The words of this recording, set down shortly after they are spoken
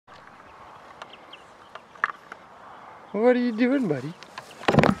What are you doing, buddy?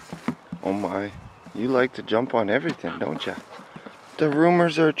 Oh my, you like to jump on everything, don't ya? The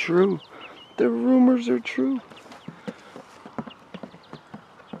rumors are true. The rumors are true.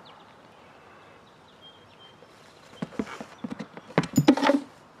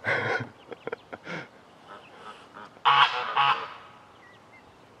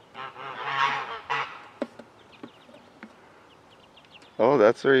 Oh,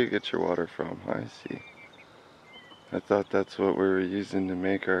 that's where you get your water from. I see. I thought that's what we were using to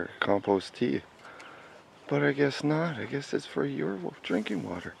make our compost tea. But I guess not. I guess it's for your drinking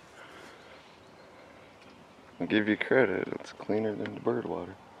water. I'll give you credit. It's cleaner than the bird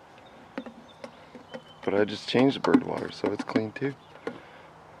water. But I just changed the bird water, so it's clean too.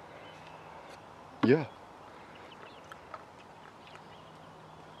 Yeah.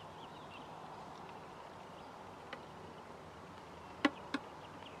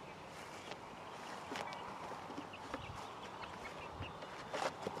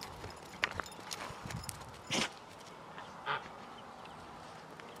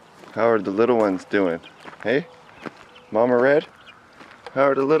 How are the little ones doing? Hey, Mama Red? How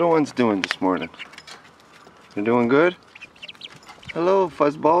are the little ones doing this morning? They're doing good? Hello,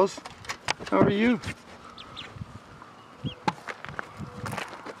 fuzzballs. How are you?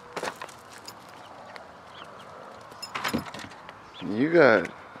 You got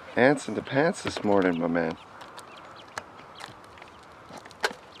ants in the pants this morning, my man.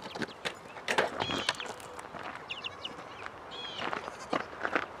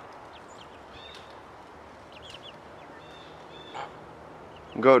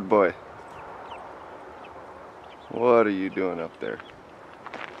 Goat boy. What are you doing up there?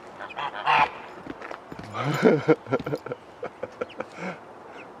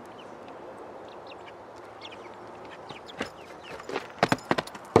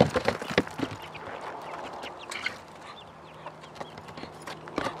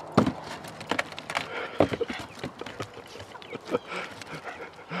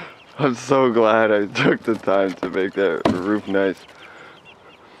 I'm so glad I took the time to make that roof nice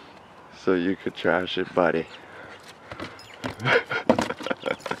so you could trash it, buddy.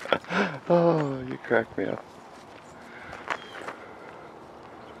 Oh, you cracked me up.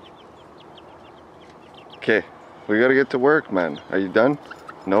 Okay, we gotta get to work, man. Are you done?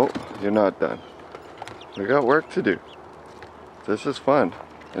 Nope, you're not done. We got work to do. This is fun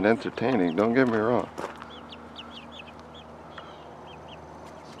and entertaining, don't get me wrong.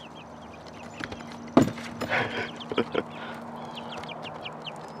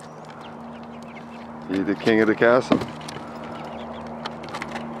 You the king of the castle.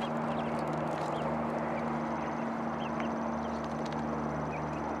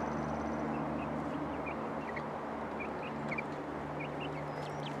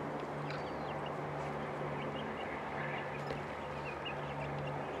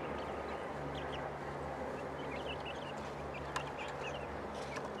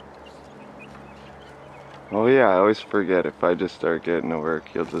 Oh yeah, I always forget, if I just start getting to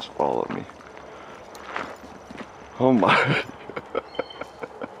work, you'll just follow me. Oh my.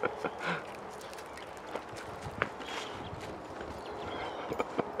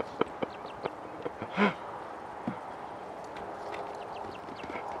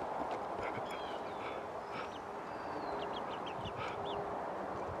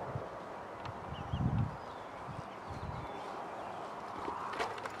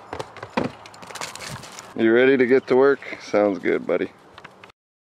 You ready to get to work? Sounds good, buddy.